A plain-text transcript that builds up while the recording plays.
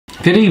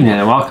Good evening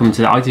and welcome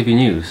to ITV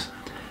News.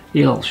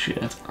 You little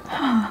shit.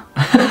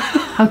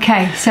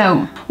 Okay, so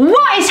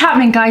what is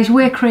happening, guys?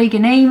 We're Craig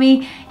and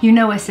Amy. You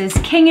know us as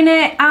Kinging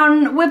It,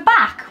 and we're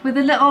back with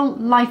a little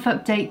life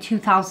update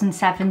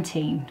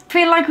 2017. I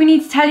feel like we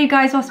need to tell you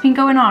guys what's been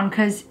going on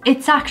because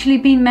it's actually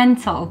been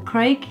mental.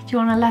 Craig, do you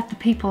want to let the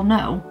people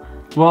know?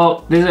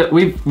 Well,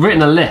 we've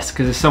written a list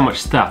because there's so much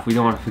stuff we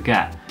don't want to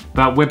forget.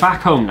 But we're back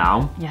home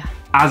now. Yeah.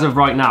 As of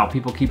right now,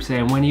 people keep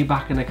saying, when are you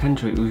back in the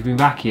country? We've been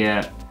back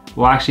here.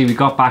 Well, actually, we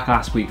got back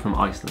last week from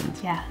Iceland.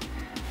 Yeah.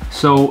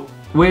 So,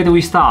 where do we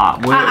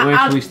start? Where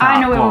should we start?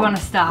 I know where we want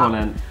to start. Go on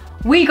then.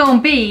 We're going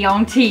to be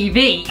on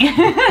TV.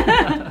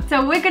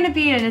 So we're going to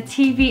be in a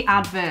TV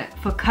advert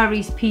for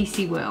Curry's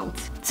PC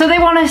World. So they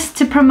want us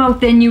to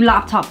promote their new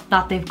laptop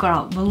that they've got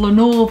out, the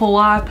Lenovo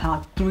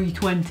iPad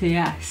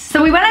 320S.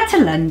 So we went out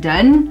to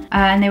London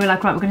and they were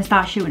like, right, we're going to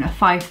start shooting at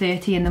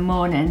 5:30 in the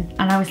morning.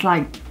 And I was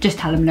like, just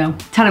tell them no.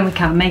 Tell them we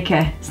can't make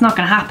it. It's not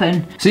going to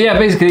happen. So yeah,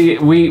 basically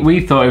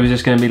we thought it was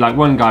just going to be like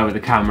one guy with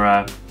a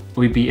camera.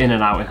 We'd be in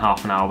and out in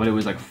half an hour, but it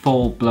was like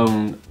full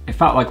blown, it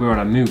felt like we were on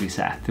a movie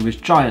set. There was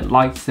giant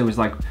lights, there was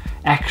like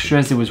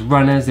extras, there was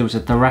runners, there was a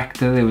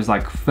director, there was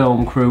like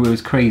film crew, it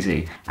was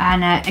crazy.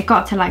 And it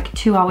got to like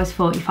 2 hours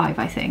 45,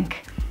 I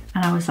think.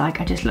 And I was like,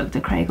 I just looked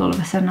at Craig all of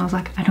a sudden, I was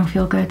like, I don't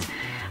feel good.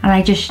 And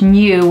I just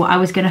knew I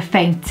was gonna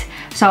faint.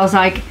 So I was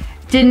like,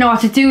 didn't know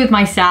what to do with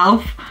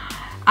myself.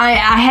 I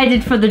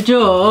headed for the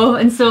door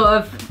and sort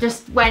of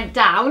just went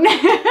down.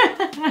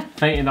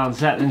 Fainted on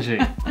set, didn't she?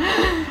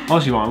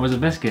 All she wanted was a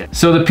biscuit.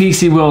 So the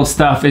PC World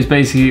stuff is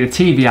basically a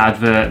TV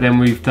advert. Then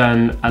we've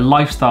done a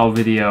lifestyle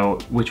video,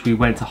 which we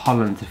went to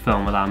Holland to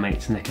film with our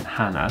mates Nick and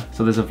Hannah.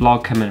 So there's a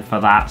vlog coming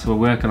for that. So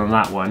we're working on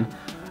that one.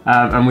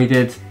 And we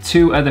did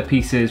 2 other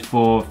pieces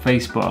for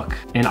Facebook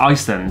in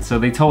Iceland. So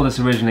they told us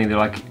originally, they're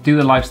like, do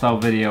the lifestyle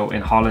video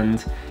in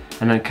Holland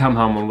and then come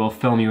home and we'll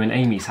film you in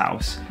Amy's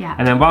house. Yeah.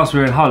 And then whilst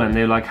we were in Holland,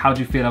 they were like, how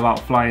do you feel about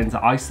flying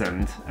to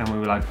Iceland? And we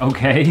were like,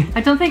 okay.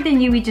 I don't think they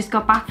knew we just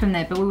got back from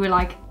there, but we were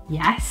like,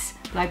 yes.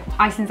 Like,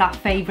 Iceland's our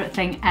favourite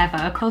thing ever.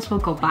 Of course we'll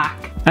go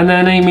back. And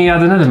then Amy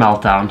had another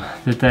meltdown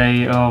the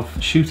day of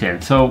shooting.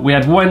 So we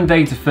had 1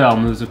 day to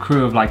film. There was a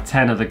crew of like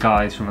 10 other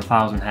guys from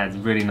 1,000 Heads,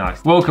 really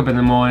nice. Woke up in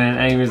the morning,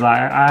 Amy was like,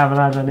 I haven't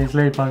had any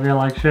sleep, I feel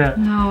like shit.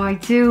 No, I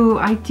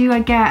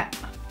get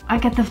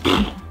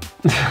the...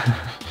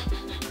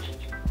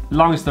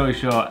 Long story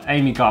short,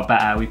 Amy got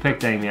better, we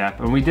picked Amy up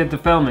and we did the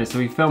filming. So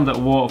we filmed at a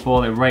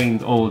waterfall, it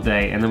rained all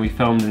day, and then we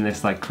filmed in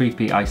this like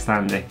creepy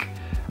Icelandic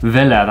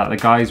villa that the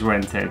guys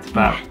rented.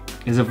 But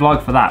there's a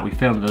vlog for that, we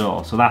filmed it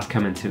all, so that's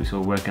coming too,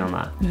 so we're working on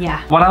that.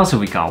 Yeah. What else have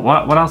we got?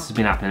 What else has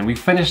been happening? We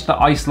finished the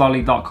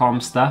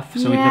icelolly.com stuff,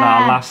 so we did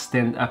our last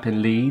stint up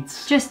in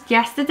Leeds. Just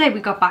yesterday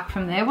we got back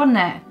from there, wasn't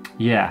it?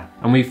 Yeah,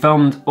 and we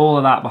filmed all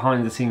of that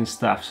behind the scenes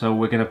stuff, so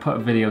we're going to put a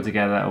video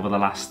together over the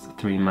last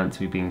 3 months.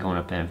 We've been going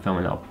up there and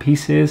filming little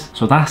pieces,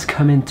 so that's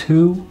coming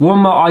too. One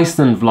more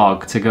Iceland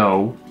vlog to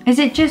go. Is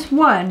it just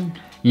one?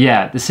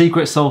 Yeah, the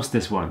Secret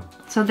Solstice one.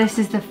 So this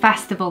is the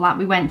festival that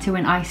we went to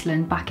in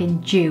Iceland back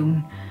in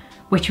June,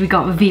 which we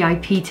got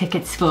VIP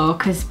tickets for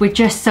because we're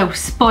just so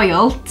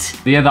spoilt.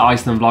 The other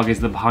Iceland vlog is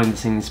the behind the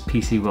scenes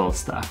PC World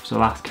stuff, so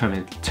that's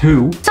coming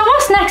too. So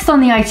what's next on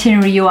the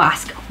itinerary, you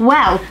ask?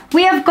 Well,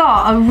 we have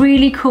got a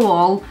really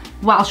cool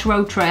Welsh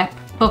road trip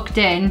booked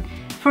in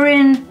for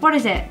what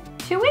is it,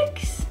 2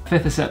 weeks?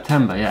 5th of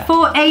September, yeah.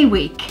 For a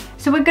week.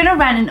 So we're gonna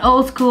rent an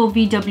old school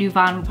VW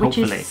van, which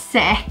is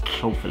sick.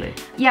 Hopefully.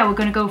 Yeah, we're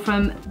gonna go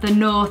from the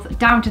north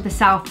down to the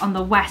south on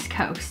the west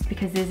coast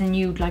because there's a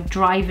new like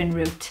driving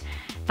route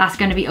that's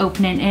going to be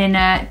opening in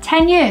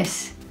 10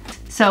 years.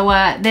 So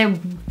they're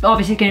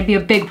obviously going to be a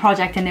big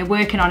project and they're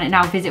working on it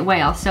now, Visit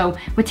Wales. So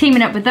we're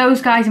teaming up with those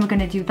guys and we're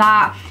going to do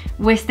that.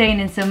 We're staying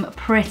in some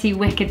pretty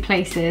wicked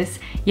places.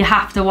 You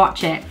have to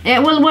watch it.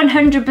 It will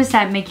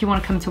 100% make you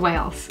want to come to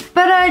Wales.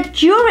 But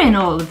during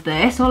all of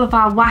this, all of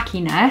our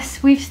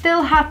wackiness, we've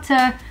still had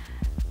to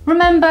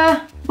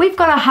remember we've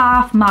got a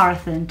half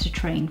marathon to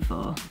train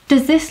for.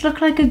 Does this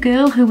look like a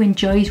girl who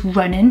enjoys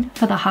running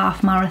for the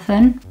half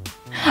marathon?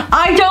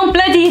 I don't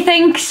bloody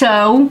think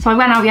so. So I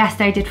went out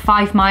yesterday, did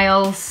 5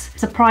 miles.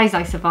 Surprised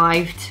I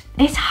survived.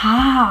 It's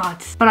hard,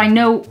 but I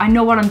know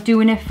what I'm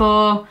doing it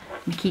for.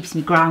 It keeps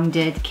me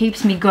grounded,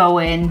 keeps me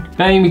going.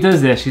 When Amy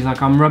does this, she's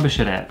like, I'm rubbish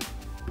at it.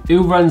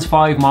 Who runs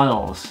 5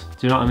 miles?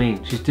 Do you know what I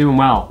mean? She's doing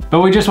well.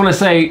 But we just want to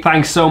say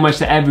thanks so much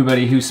to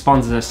everybody who's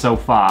sponsored us so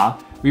far.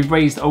 We've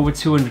raised over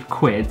 200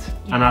 quid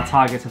and our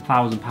target's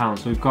 £1,000.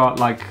 So we've got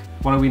like,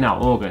 what are we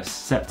now?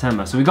 August,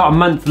 September. So we've got a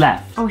month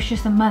left. Oh, it's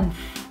just a month.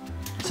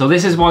 So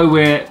this is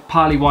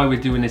partly why we're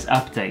doing this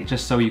update,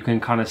 just so you can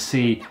kind of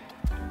see,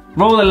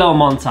 roll a little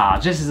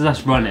montage. This is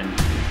us running.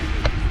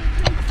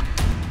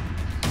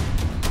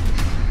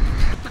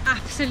 I'm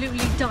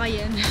absolutely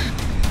dying.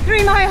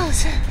 3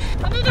 miles.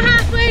 I'm over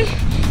halfway.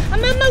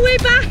 I'm on my way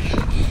back.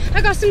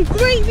 I got some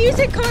great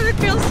music on. It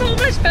feels so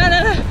much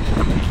better.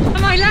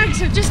 And my legs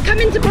have just come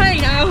into play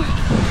now.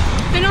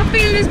 They're not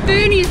feeling as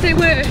burny as they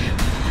were.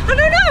 I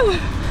don't know.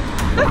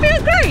 I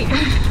feel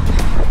great.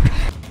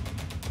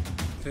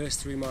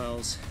 First 3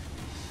 miles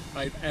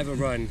I've ever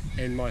run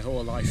in my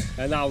whole life,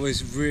 and that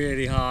was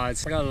really hard.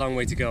 I got a long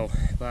way to go,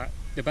 but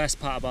the best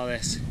part about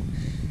this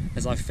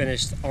is I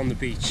finished on the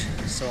beach,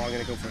 so I'm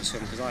gonna go for a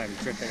swim because I am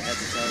dripping head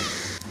to toe.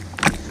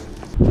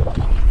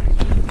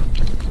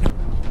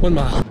 1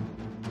 mile.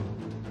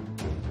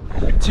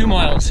 2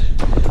 miles.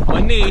 My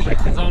knee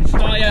is on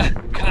fire.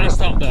 Can't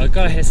stop though,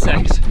 gotta hit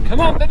 6. Come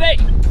on,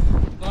 baby!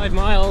 5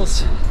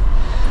 miles.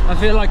 I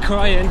feel like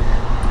crying.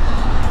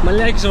 My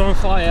legs are on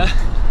fire.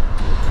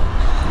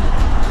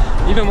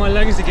 Even my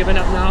legs are giving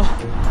up now,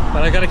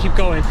 but I gotta keep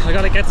going. I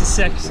gotta get to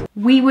 6.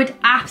 We would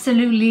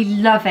absolutely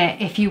love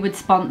it if you would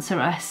sponsor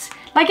us.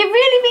 Like, it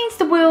really means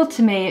the world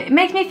to me. It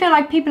makes me feel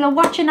like people are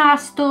watching our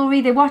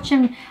story, they're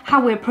watching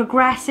how we're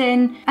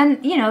progressing,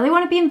 and you know, they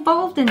want to be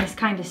involved in this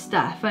kind of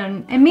stuff,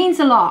 and it means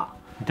a lot.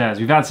 It does.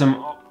 We've had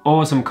some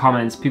awesome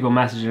comments, people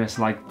messaging us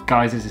like,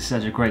 guys, this is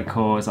such a great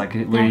cause, like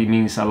it really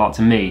means a lot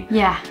to me.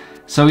 Yeah.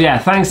 So yeah,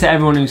 thanks to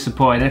everyone who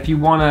supported. If you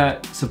want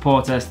to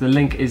support us, the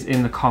link is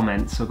in the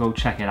comments, so go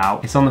check it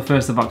out. It's on the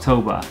 1st of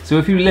October. So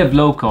if you live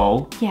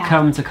local,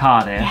 come to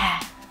Cardiff.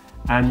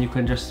 And you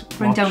can just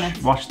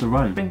watch the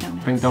run.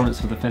 Bring donuts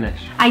for the finish.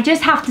 I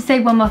just have to say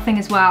one more thing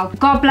as well.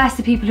 God bless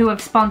the people who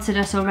have sponsored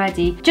us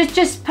already.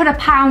 Just put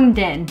 £1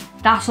 in.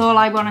 That's all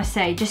I want to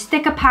say. Just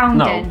stick £1 in.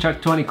 No,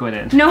 chuck 20 quid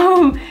in.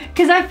 No,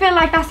 because I feel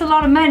like that's a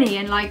lot of money,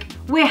 and like,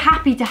 we're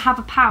happy to have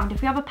 £1.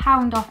 If we have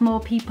 £1 off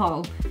more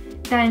people,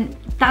 then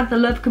the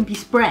love can be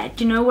spread.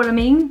 Do you know what I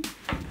mean?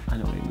 I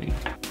know what you mean.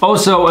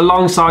 Also,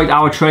 alongside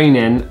our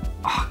training,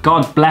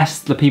 God bless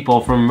the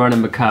people from Run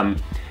and Become.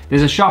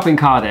 There's a shop in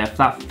Cardiff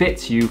that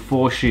fits you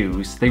 4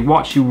 shoes. They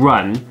watch you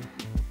run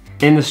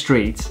in the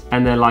street,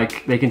 and they're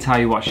like, they can tell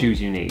you what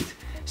shoes you need.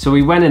 So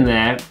we went in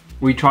there,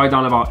 we tried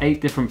on about 8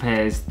 different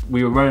pairs.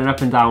 We were running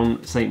up and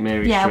down St.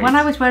 Mary's Street. Yeah, when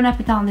I was running up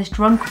and down, this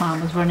drunk man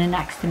was running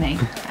next to me,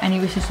 and he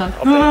was just like,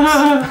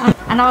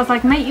 and I was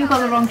like, mate, you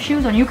got the wrong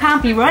shoes on, you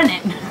can't be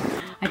running.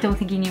 I don't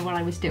think he knew what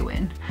I was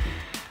doing.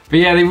 But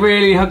yeah, they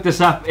really hooked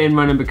us up in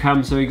Run and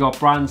Become, so we got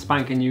brand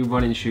spanking new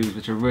running shoes,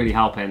 which are really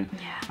helping.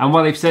 Yeah. And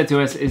what they've said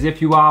to us is if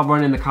you are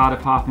running the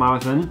Cardiff Half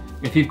Marathon,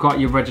 if you've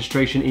got your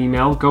registration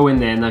email, go in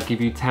there and they'll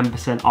give you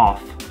 10%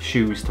 off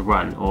shoes to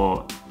run,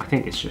 or I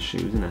think it's just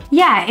shoes, isn't it?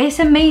 Yeah, it's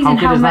amazing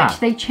how much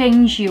they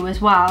change you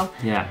as well.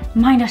 Yeah.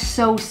 Mine are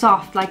so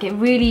soft, like it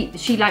really,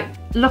 she like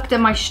looked at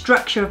my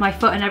structure of my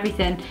foot and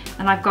everything,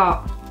 and I've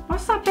got,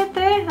 what's that bit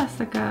there? That's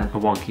like a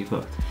wonky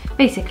foot.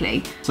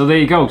 Basically. So there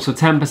you go, so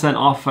 10%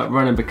 off at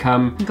Run and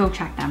Become. Go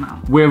check them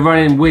out. We're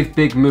running with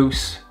Big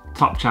Moose,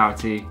 top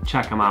charity,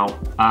 check them out,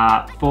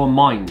 for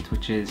Mind,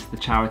 which is the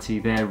charity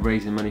they're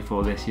raising money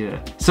for this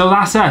year. So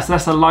that's us,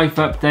 that's a life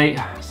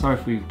update. Sorry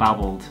if we've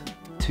babbled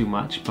too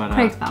much, but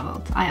Craig's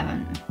babbled, I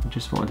haven't.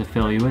 Just wanted to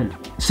fill you in.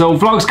 So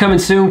vlogs coming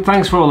soon,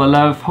 thanks for all the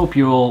love, hope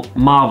you're all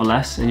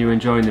marvellous and you're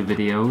enjoying the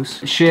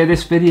videos. Share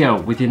this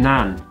video with your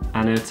nan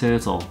and her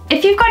turtle.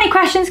 If you've got any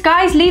questions,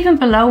 guys, leave them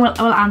below,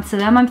 we'll answer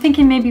them. I'm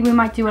thinking maybe we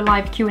might do a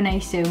live Q&A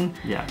soon.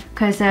 Yeah.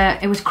 Because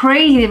it was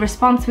crazy, the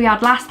response we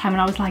had last time,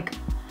 and I was like,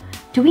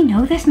 do we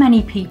know this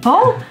many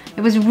people?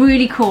 It was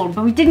really cool,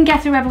 but we didn't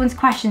get through everyone's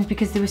questions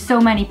because there were so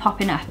many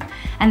popping up.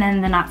 And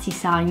then the Nazi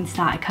signs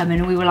started coming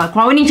and we were like,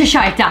 well, we need to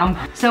shut it down.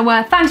 So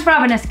thanks for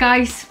having us,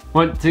 guys.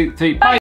 1, 2, 3, bye.